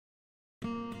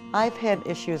I've had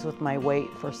issues with my weight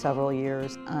for several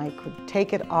years. I could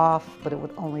take it off, but it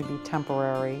would only be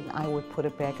temporary. I would put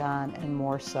it back on, and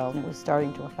more so. It was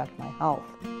starting to affect my health.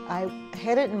 I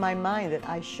had it in my mind that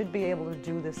I should be able to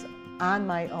do this on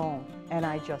my own, and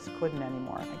I just couldn't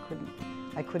anymore.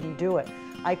 I couldn't do it.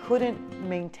 I couldn't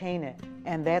maintain it,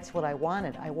 and that's what I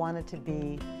wanted. I wanted to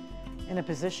be in a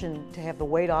position to have the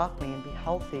weight off me and be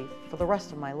healthy for the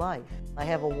rest of my life. I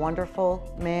have a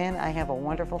wonderful man, I have a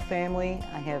wonderful family,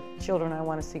 I have children I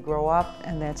want to see grow up,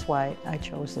 and that's why I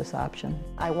chose this option.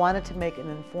 I wanted to make an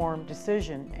informed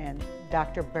decision, and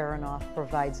Dr. Baranov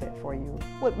provides it for you.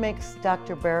 What makes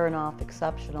Dr. Baranov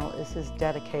exceptional is his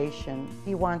dedication.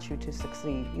 He wants you to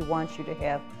succeed. He wants you to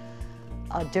have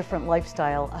a different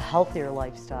lifestyle, a healthier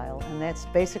lifestyle, and that's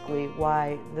basically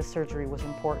why this surgery was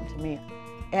important to me.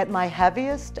 At my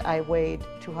heaviest, I weighed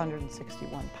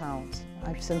 261 pounds.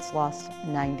 I've since lost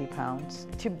 90 pounds.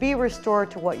 To be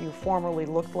restored to what you formerly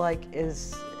looked like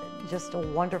is just a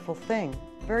wonderful thing.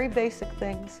 Very basic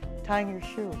things, tying your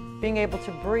shoe, being able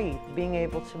to breathe, being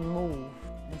able to move,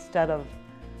 instead of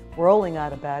rolling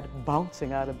out of bed,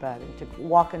 bouncing out of bed, and to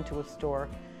walk into a store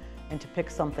and to pick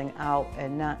something out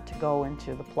and not to go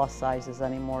into the plus sizes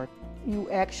anymore. You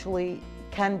actually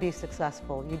can be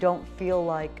successful. You don't feel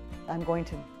like I'm going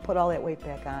to put all that weight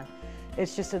back on.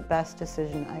 It's just the best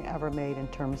decision I ever made in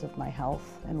terms of my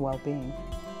health and well-being.